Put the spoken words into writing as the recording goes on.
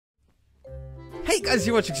Hey guys,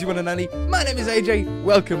 you're watching C1 and Nanny. My name is AJ.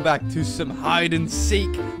 Welcome back to some hide and seek.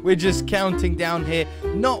 We're just counting down here,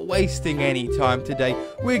 not wasting any time today.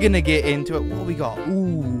 We're gonna get into it. What we got?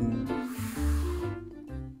 Ooh.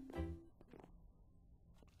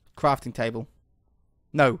 Crafting table.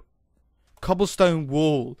 No. Cobblestone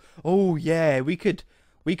wall. Oh yeah, we could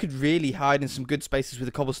really hide in some good spaces with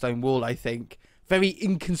a cobblestone wall, I think. Very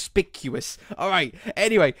inconspicuous. Alright,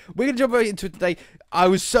 anyway, we're going to jump right into it today. I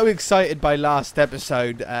was so excited by last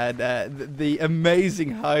episode and the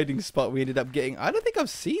amazing hiding spot we ended up getting. I don't think I've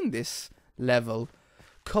seen this level.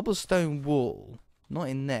 Cobblestone wall. Not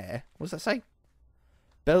in there. What does that say?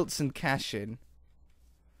 Belts and cash in.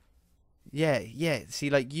 Yeah. See,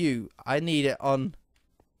 like you, I need it on...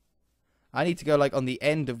 I need to go, like, on the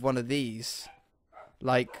end of one of these.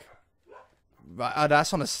 Like... Right, oh,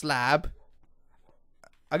 that's on a slab.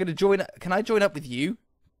 I'm gonna join. Can I join up with you?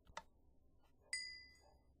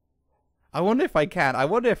 I wonder if I can. I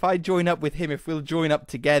wonder if I join up with him, if we'll join up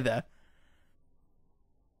together.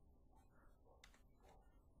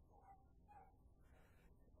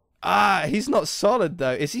 Ah, he's not solid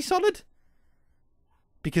though. Is he solid?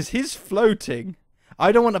 Because he's floating.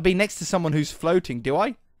 I don't want to be next to someone who's floating, do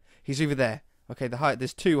I? He's over there. Okay,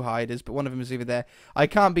 there's two hiders, but one of them is over there. I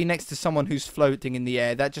can't be next to someone who's floating in the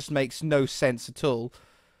air. That just makes no sense at all.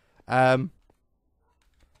 What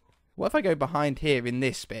if I go behind here in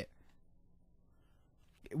this bit?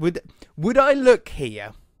 Would I look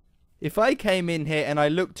here? If I came in here and I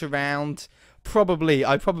looked around,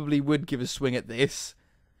 I probably would give a swing at this.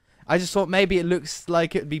 I just thought maybe it looks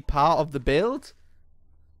like it would be part of the build.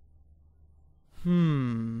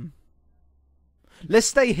 Let's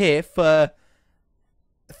stay here for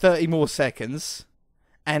 30 more seconds.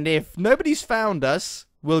 And if nobody's found us,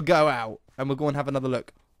 we'll go out and we'll go and have another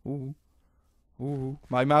look. Ooh. Ooh,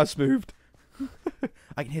 my mouse moved.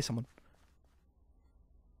 I can hear someone.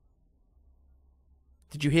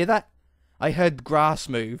 Did you hear that? I heard grass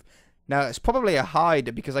move. Now, it's probably a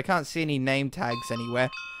hider because I can't see any name tags anywhere.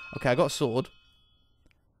 Okay, I got a sword.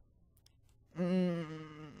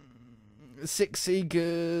 6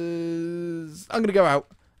 seekers. I'm going to go out.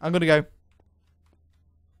 I'm going to go.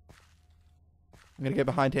 I'm going to get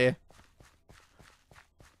behind here.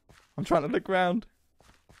 I'm trying to look around.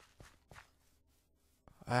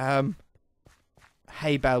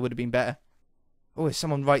 Hay bale would have been better. Oh, there's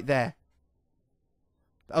someone right there.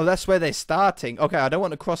 Oh, that's where they're starting. Okay, I don't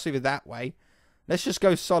want to cross over that way. Let's just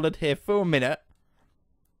go solid here for a minute.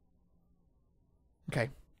 Okay.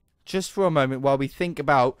 Just for a moment while we think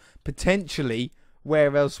about potentially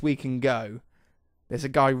where else we can go. There's a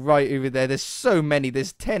guy right over there. There's so many.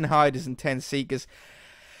 There's 10 hiders and 10 seekers.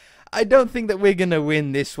 I don't think that we're going to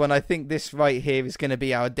win this one. I think this right here is going to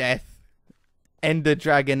be our death. Ender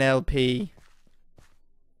Dragon LP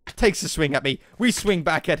takes a swing at me. We swing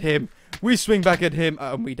back at him. We swing back at him.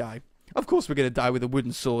 And we die. Of course we're going to die with a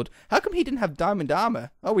wooden sword. How come he didn't have diamond armor?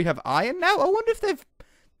 Oh, we have iron now? I wonder if they've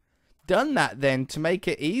done that then to make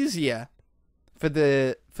it easier for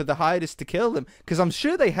the hiders to kill them. Because I'm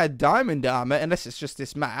sure they had diamond armor, unless it's just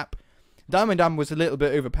this map. Diamond armor was a little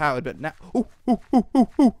bit overpowered, but now... Ooh,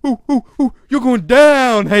 you're going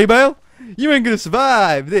down, Hay bale. You ain't going to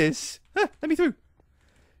survive this. Let me through.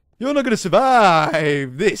 You're not going to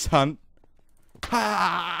survive this hunt.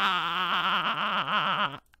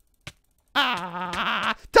 Die!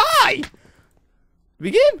 Did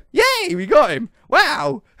we get him? Yay, we got him.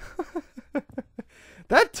 Wow.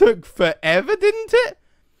 That took forever, didn't it?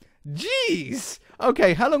 Jeez.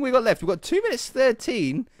 Okay, how long we got left? We've got 2 minutes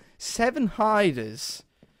 13. 7 hiders.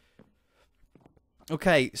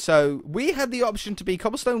 Okay, so we had the option to be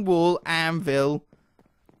cobblestone wall, anvil,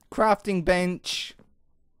 crafting bench,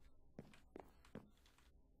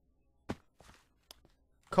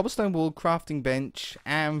 cobblestone wall, crafting bench,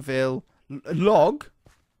 anvil, log.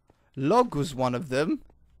 Log was one of them.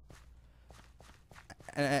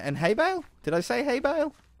 And hay bale? Did I say hay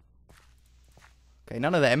bale? Okay,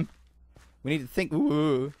 none of them. We need to think.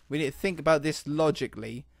 Ooh, we need to think about this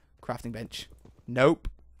logically. Crafting bench. Nope.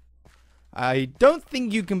 I don't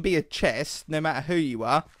think you can be a chest, no matter who you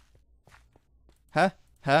are. Huh?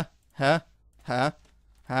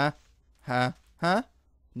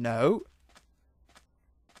 No.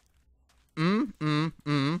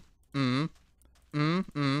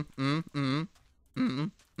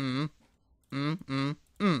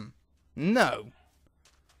 No.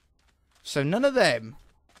 So none of them.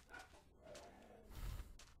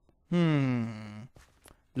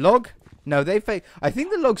 Log? No, they face... I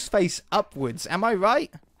think the logs face upwards. Am I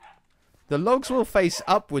right? the logs will face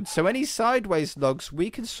upwards, so any sideways logs we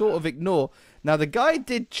can sort of ignore. Now, the guy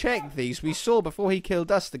did check these. We saw before he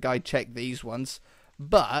killed us, the guy checked these ones.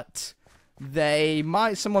 But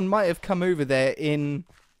someone might have come over there in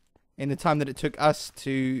the time that it took us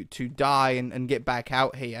to die and get back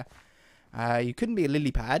out here. You couldn't be a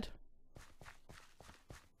lily pad.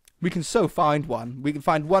 We can so find one. We can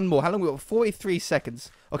find one more. How long we got? 43 seconds.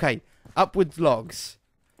 Okay, upwards logs.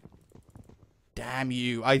 Damn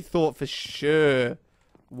you. I thought for sure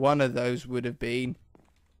one of those would have been.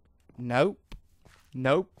 Nope.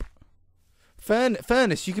 Nope.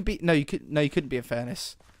 Furnace. You could be. No, you couldn't be a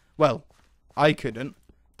furnace. Well, I couldn't.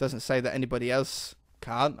 Doesn't say that anybody else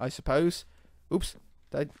can't, I suppose. Oops.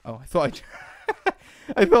 I thought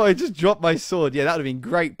I thought I just dropped my sword. Yeah, that would have been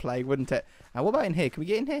great play, wouldn't it? Now, what about in here? Can we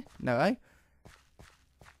get in here? No, eh?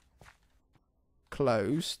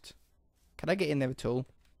 Closed. Can I get in there at all?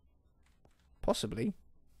 Possibly.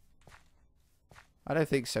 I don't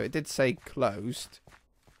think so. It did say closed.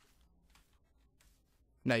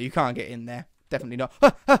 No, you can't get in there. Definitely not.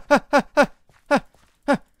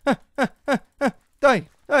 Die!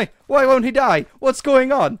 Die! Why won't he die? What's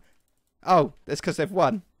going on? Oh, that's because they've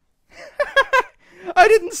won. I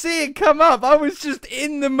didn't see it come up. I was just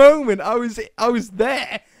in the moment. I was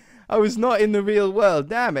there. I was not in the real world.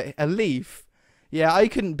 Damn it. A leaf. Yeah, I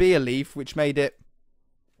couldn't be a leaf, which is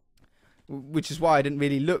why I didn't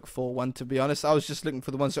really look for one, to be honest. I was just looking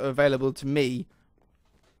for the ones that are available to me.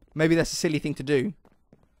 Maybe that's a silly thing to do.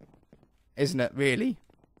 Isn't it, really?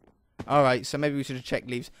 Alright, so maybe we should have checked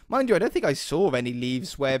leaves. Mind you, I don't think I saw any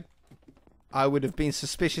leaves where I would have been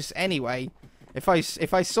suspicious anyway. If I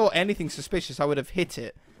saw anything suspicious, I would have hit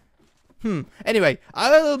it. Anyway,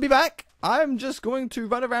 I'll be back. I'm just going to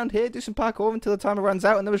run around here, do some parkour until the timer runs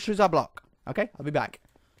out, and then we'll choose our block. Okay, I'll be back.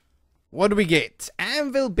 What do we get?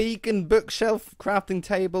 Anvil, beacon, bookshelf, crafting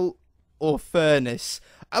table, or furnace?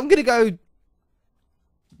 I'm going to go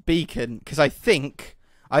beacon, because I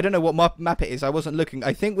don't know what map it is. I wasn't looking.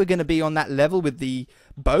 I think we're going to be on that level with the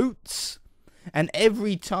boats. And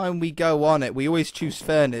every time we go on it, we always choose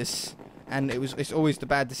furnace. And it's always the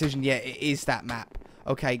bad decision. Yeah, it is that map.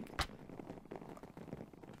 Okay.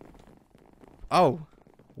 Oh.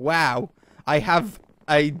 Wow. I have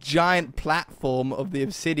a giant platform of the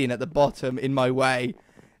obsidian at the bottom in my way.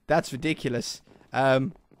 That's ridiculous.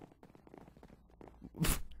 We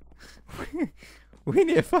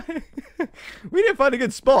need to find a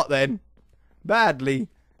good spot then. Badly.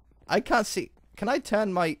 I can't see. Can I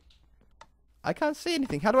turn my... I can't see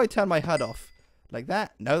anything. How do I turn my HUD off? Like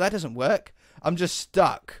that? No, that doesn't work. I'm just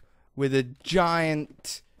stuck with a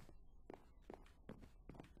giant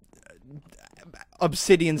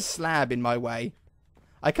obsidian slab in my way.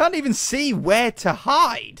 I can't even see where to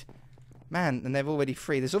hide. Man, and they're already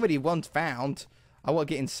free. There's already one found. I want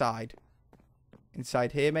to get inside.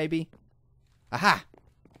 Inside here, maybe? Aha!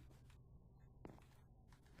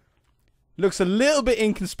 Looks a little bit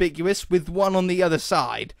inconspicuous with one on the other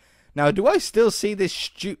side. Now, do I still see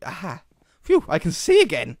this Aha! Phew, I can see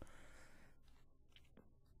again.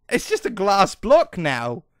 It's just a glass block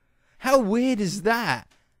now. How weird is that?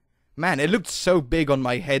 Man, it looked so big on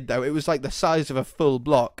my head, though. It was like the size of a full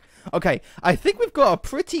block. Okay, I think we've got a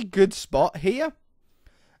pretty good spot here.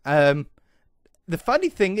 The funny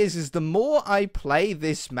thing is the more I play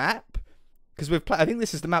this map, because I think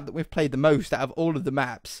this is the map that we've played the most out of all of the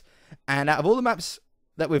maps. And out of all the maps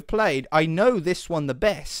that we've played, I know this one the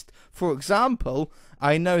best. For example,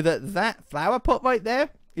 I know that flower pot right there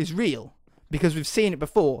is real, because we've seen it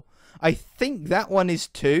before. I think that one is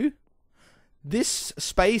too. This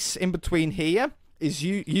space in between here is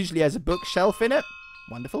usually has a bookshelf in it.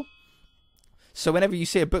 Wonderful. So whenever you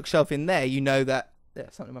see a bookshelf in there, you know that...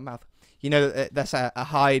 There's something in my mouth. You know that that's a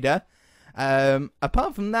hider.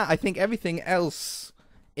 Apart from that, I think everything else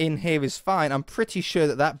in here is fine. I'm pretty sure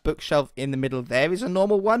that bookshelf in the middle there is a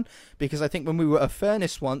normal one, because I think when we were at a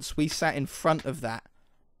furnace once, we sat in front of that.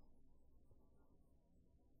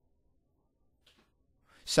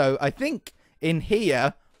 So I think in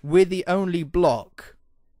here, we're the only block.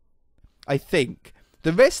 I think.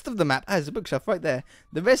 The rest of the map... there's a bookshelf right there.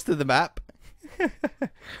 The rest of the map...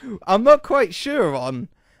 I'm not quite sure on.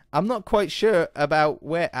 I'm not quite sure about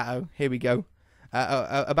where... Uh-oh, here we go.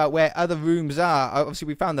 About where other rooms are. Obviously,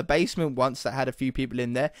 we found the basement once that had a few people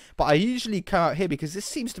in there. But I usually come out here because this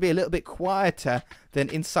seems to be a little bit quieter than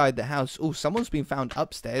inside the house. Oh, someone's been found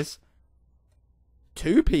upstairs.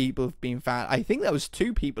 2 people have been found. I think there was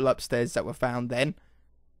 2 people upstairs that were found then.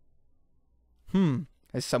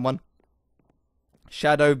 There's someone.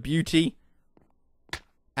 Shadow Beauty.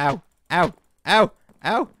 Ow. Ow. Ow.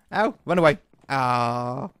 Ow. Ow. Run away.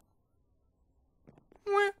 Ah.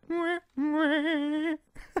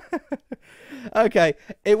 Okay,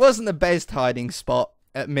 it wasn't the best hiding spot,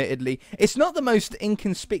 admittedly. It's not the most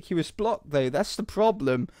inconspicuous block, though. That's the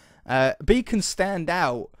problem. Beacons stand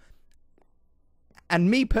out. And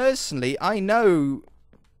me personally, I know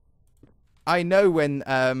when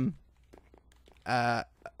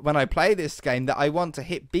I play this game that I want to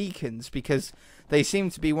hit beacons because they seem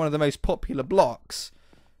to be one of the most popular blocks.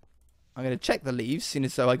 I'm going to check the leaves, seeing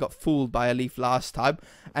as though I got fooled by a leaf last time.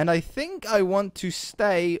 And I think I want to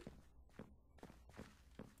stay...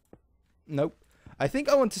 Nope. I think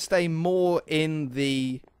I want to stay more in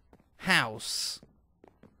the house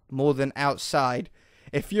more than outside.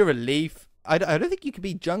 If you're a leaf... I don't think you could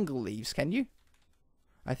be jungle leaves, can you?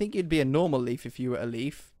 I think you'd be a normal leaf if you were a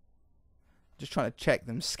leaf. Just trying to check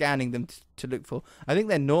them, scanning them to look for... I think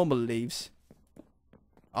they're normal leaves.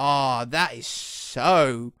 Oh, that is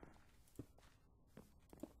so...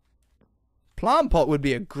 Plant pot would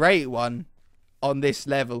be a great one on this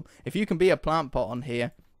level. If you can be a plant pot on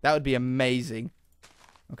here, that would be amazing.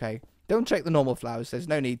 Okay, don't check the normal flowers. There's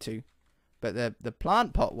no need to. But the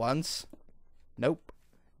plant pot ones... Nope.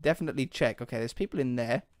 Definitely check. Okay, there's people in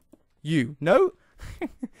there. You. No?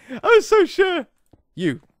 I was so sure.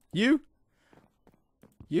 You. You.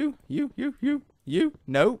 You. You.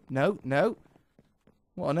 No. No. No.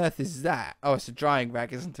 What on earth is that? Oh, it's a drying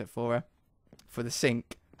rack, isn't it, for the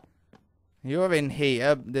sink? You're in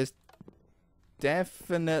here. There's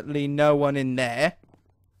definitely no one in there.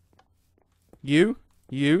 You.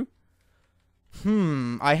 You.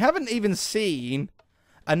 I haven't even seen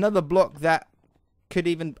another block that could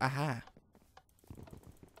even... Aha.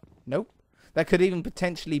 Nope. That could even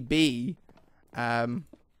potentially be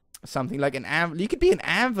something like an anvil. You could be an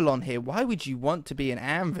anvil on here. Why would you want to be an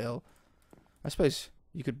anvil? I suppose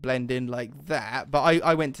you could blend in like that, but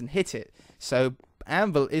I went and hit it. So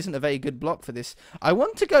anvil isn't a very good block for this. I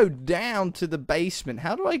want to go down to the basement.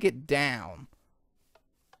 How do I get down?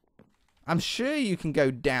 I'm sure you can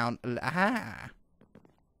go down. Aha.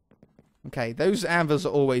 Okay, those anvils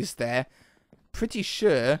are always there. Pretty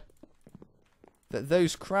sure that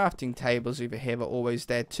those crafting tables over here are always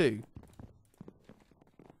there too.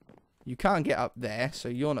 You can't get up there, so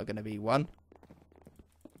you're not going to be one.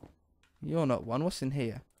 You're not one. What's in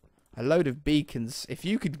here? A load of beacons. If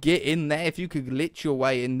you could get in there, if you could glitch your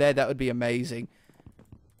way in there, that would be amazing.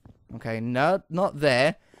 Okay, no, not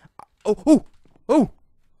there. Oh, oh, oh,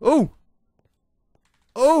 oh,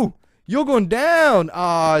 oh. You're going down!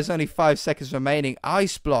 Ah, there's only 5 seconds remaining.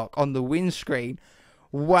 Ice block on the windscreen.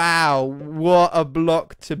 Wow, what a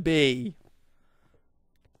block to be.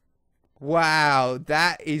 Wow,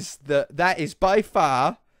 that is by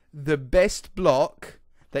far the best block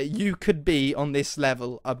that you could be on this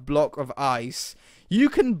level. A block of ice. You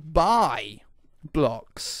can buy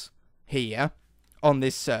blocks here on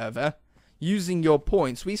this server using your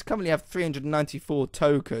points. We currently have 394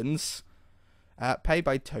 tokens. Pay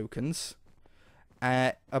by tokens.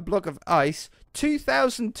 A block of ice.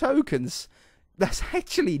 2,000 tokens. That's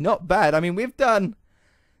actually not bad. I mean, we've done...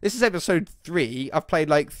 This is episode 3. I've played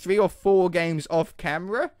like 3 or 4 games off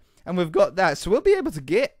camera. And we've got that. So we'll be able to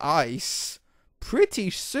get ice pretty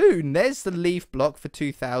soon. There's the leaf block for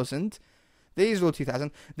 2,000. These are all 2,000.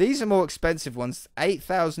 These are more expensive ones.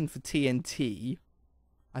 8,000 for TNT.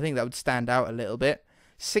 I think that would stand out a little bit.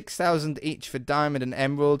 6,000 each for diamond and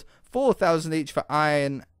emerald. 4,000 each for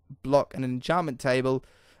iron block and an enchantment table.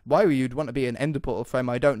 Why you'd want to be an ender portal frame,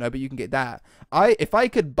 I don't know, but you can get that. If I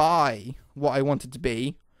could buy what I wanted to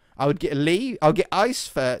be, I would get a leaf. I'll get ice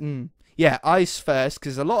first. Yeah, ice first,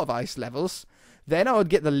 because there's a lot of ice levels. Then I would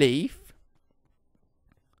get the leaf.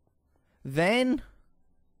 Then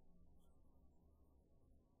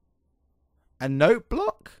a note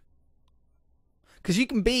block. Because you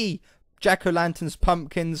can be jack-o'-lanterns,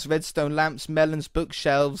 pumpkins, redstone lamps, melons,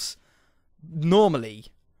 bookshelves. Normally.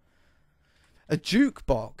 A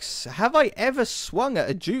jukebox. Have I ever swung at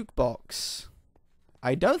a jukebox?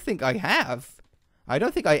 I don't think I have. I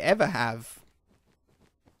don't think I ever have.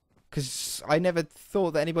 Because I never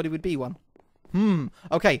thought that anybody would be one.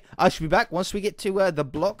 Okay, I should be back once we get to the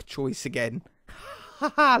block choice again.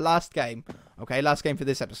 Haha, last game. Okay, last game for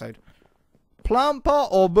this episode. Plant pot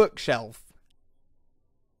or bookshelf?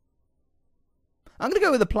 I'm going to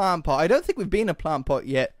go with the plant pot. I don't think we've been a plant pot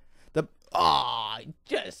yet. I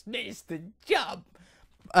just missed the jump.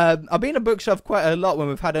 I've been a bookshelf quite a lot when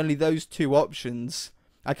we've had only those 2 options.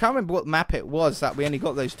 I can't remember what map it was that we only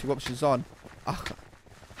got those 2 options on. Oh,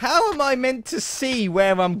 how am I meant to see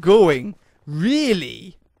where I'm going?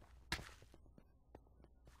 Really?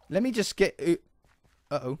 Let me just get...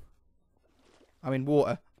 Uh-oh. I'm in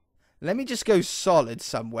water. Let me just go solid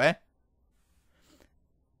somewhere.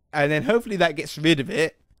 And then hopefully that gets rid of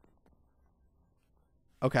it.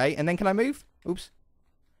 Okay, and then can I move? Oops.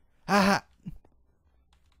 Ah.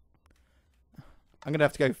 I'm gonna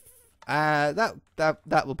have to go.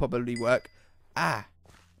 That will probably work. Ah.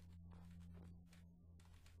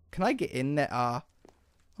 Can I get in there?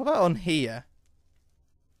 What about on here?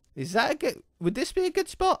 Is that a good? Would this be a good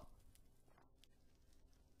spot?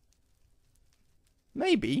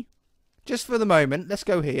 Maybe. Just for the moment, let's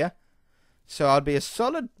go here. So I'll be a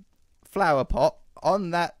solid flower pot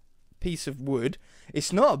on that piece of wood.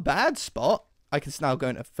 It's not a bad spot. I can now go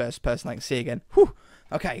into first person. I can see again. Whew.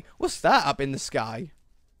 Okay, what's that up in the sky?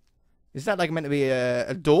 Is that like meant to be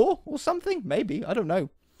a door or something? Maybe. I don't know.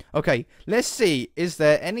 Okay, let's see. Is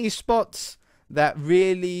there any spots that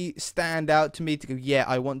really stand out to me to go, yeah,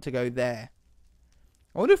 I want to go there?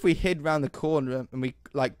 I wonder if we hid round the corner and we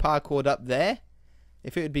like parkoured up there.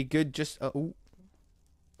 If it would be good just... oh.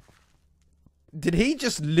 Did he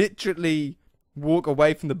just literally walk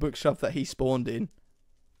away from the bookshelf that he spawned in?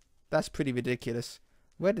 That's pretty ridiculous.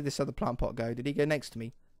 Where did this other plant pot go? Did he go next to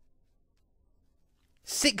me?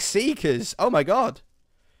 6 seekers! Oh my god!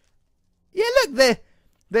 Yeah, look,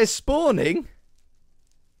 they're spawning.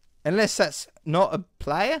 Unless that's not a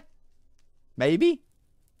player? Maybe?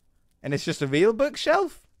 And it's just a real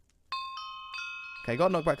bookshelf? Okay,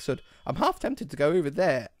 got knockback sword. I'm half tempted to go over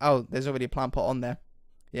there. Oh, there's already a plant pot on there.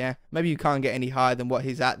 Yeah, maybe you can't get any higher than what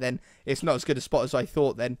he's at then. It's not as good a spot as I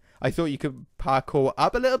thought then. I thought you could parkour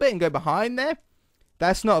up a little bit and go behind there.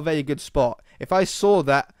 That's not a very good spot. If I saw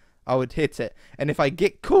that, I would hit it. And if I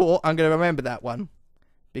get caught, I'm going to remember that one.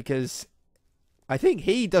 Because I think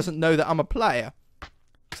he doesn't know that I'm a player.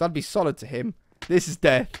 Because I'd be solid to him. This is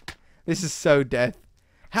death. This is so death.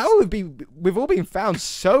 How have we've all been found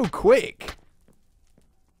so quick?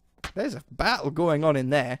 There's a battle going on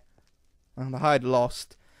in there. And the hide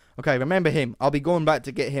lost. Okay, remember him. I'll be going back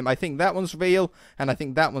to get him. I think that one's real. And I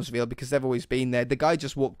think that one's real because they've always been there. The guy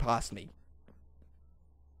just walked past me.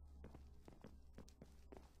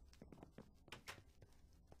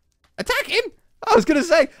 Attack him! I was going to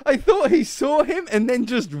say, I thought he saw him and then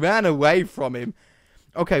just ran away from him.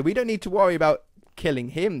 Okay, we don't need to worry about killing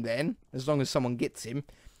him then. As long as someone gets him.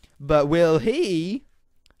 But will he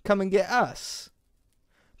come and get us?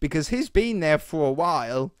 Because he's been there for a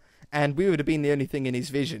while. And we would have been the only thing in his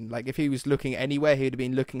vision. Like, if he was looking anywhere, he would have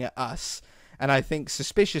been looking at us. And I think,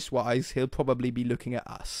 suspicious-wise, he'll probably be looking at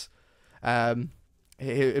us.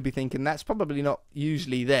 He'll be thinking, that's probably not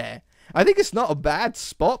usually there. I think it's not a bad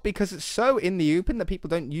spot, because it's so in the open that people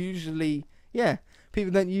don't usually... Yeah,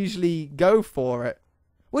 people don't usually go for it.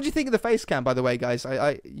 What do you think of the face cam, by the way, guys?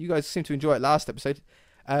 You guys seem to enjoy it last episode.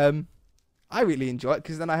 I really enjoy it,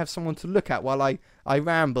 because then I have someone to look at while I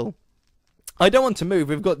ramble. I don't want to move.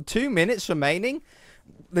 We've got 2 minutes remaining.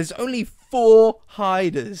 There's only 4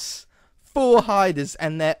 hiders. 4 hiders,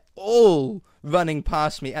 and they're all running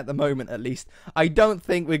past me at the moment, at least. I don't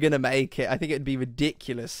think we're going to make it. I think it would be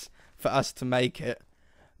ridiculous for us to make it.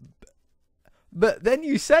 But then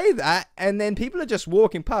you say that, and then people are just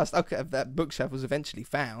walking past. Okay, if that bookshelf was eventually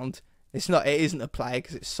found. It isn't a player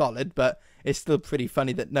because it's solid, but it's still pretty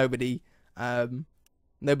funny that nobody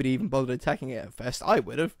even bothered attacking it at first. I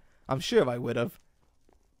would have. I'm sure I would have.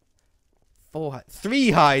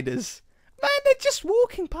 3 hiders. Man, they're just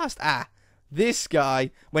walking past. Ah, this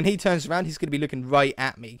guy, when he turns around, he's going to be looking right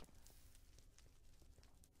at me.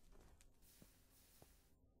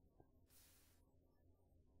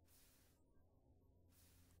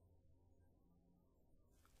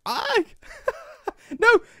 Ah!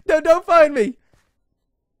 No, don't find me.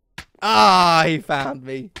 Ah, he found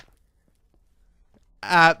me.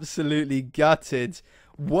 Absolutely gutted.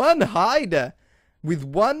 1 hider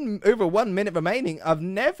with over 1 minute remaining. I've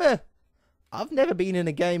never been in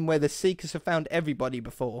a game where the Seekers have found everybody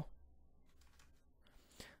before.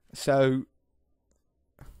 So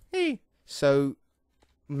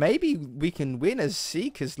maybe we can win as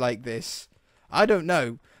Seekers like this. I don't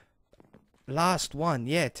know. Last one,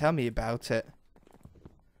 yeah, tell me about it.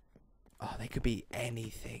 Oh, they could be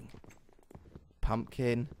anything.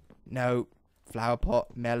 Pumpkin, no. Flower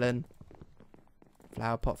pot, melon.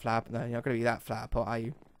 Flower pot, no, you're not going to be that flower pot, are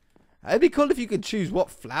you? It'd be cool if you could choose what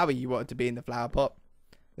flower you wanted to be in the flower pot.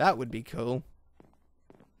 That would be cool.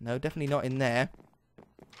 No, definitely not in there.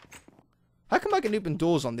 How come I can open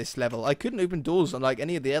doors on this level? I couldn't open doors on, like,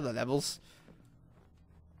 any of the other levels.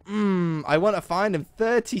 I want to find him.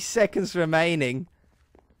 30 seconds remaining.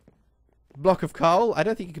 Block of coal? I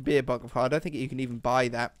don't think it could be a block of coal. I don't think you can even buy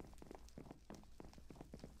that.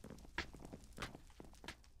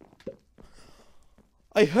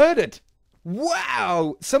 I heard it.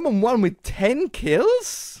 Wow. Someone won with 10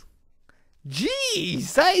 kills?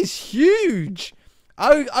 Jeez, that is huge.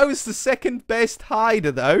 I was the second best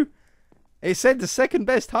hider, though. It said the second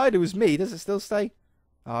best hider was me. Does it still say?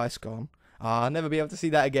 Oh, it's gone. Oh, I'll never be able to see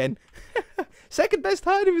that again. Second best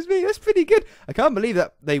hider was me. That's pretty good. I can't believe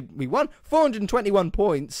that we won 421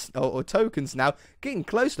 points or tokens now. Getting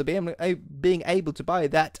close to being able to buy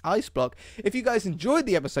that ice block. If you guys enjoyed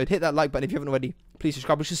the episode, hit that like button. If you haven't already, please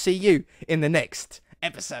subscribe. We shall see you in the next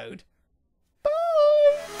episode.